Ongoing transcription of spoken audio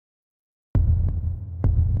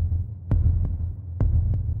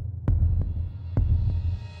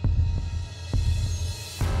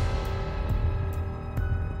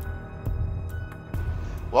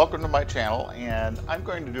Welcome to my channel, and I'm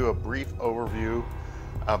going to do a brief overview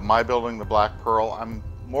of my building the Black Pearl. I'm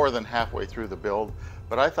more than halfway through the build,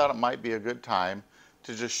 but I thought it might be a good time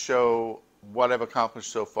to just show what I've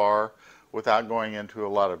accomplished so far without going into a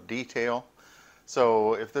lot of detail.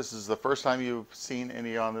 So if this is the first time you've seen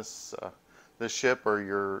any on this ship, or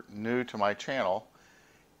you're new to my channel,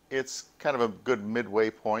 it's kind of a good midway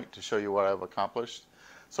point to show you what I've accomplished.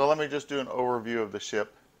 So let me just do an overview of the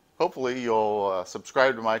ship. Hopefully you'll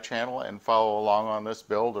subscribe to my channel and follow along on this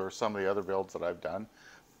build or some of the other builds that I've done.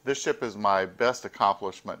 This ship is my best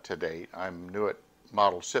accomplishment to date. I'm new at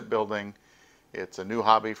model shipbuilding. It's a new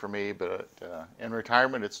hobby for me, but in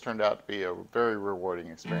retirement it's turned out to be a very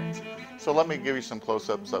rewarding experience. So let me give you some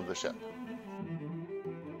close-ups of the ship.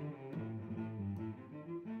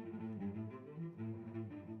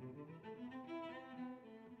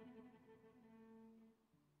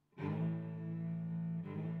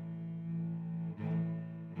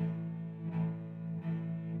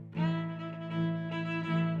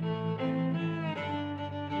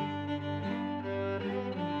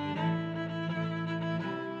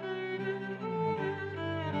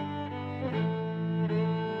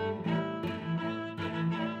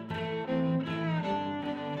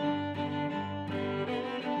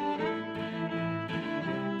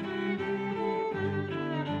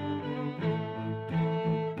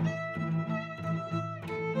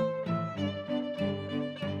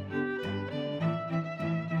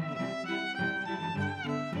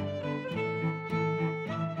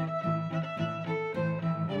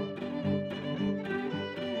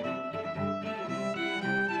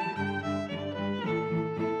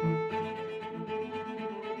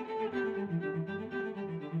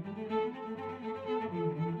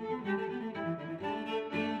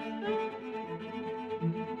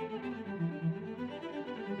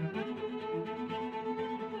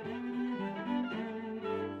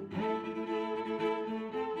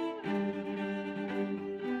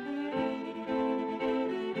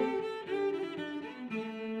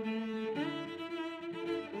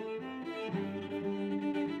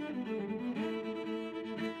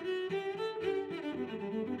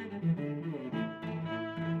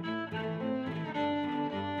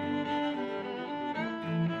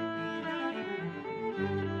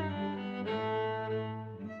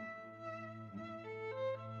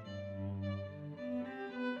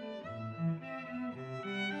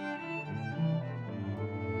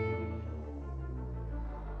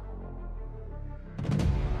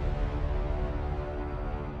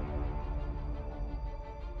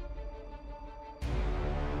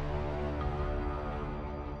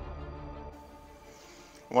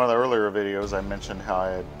 In one of the earlier videos I mentioned how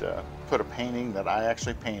I had put a painting that I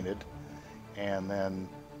actually painted and then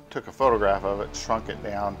took a photograph of it, shrunk it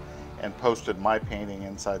down, and posted my painting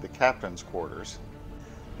inside the captain's quarters.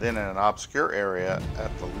 Then in an obscure area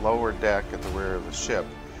at the lower deck at the rear of the ship,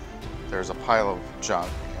 there's a pile of junk,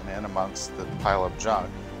 and in amongst the pile of junk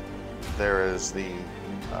there is the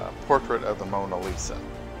portrait of the Mona Lisa.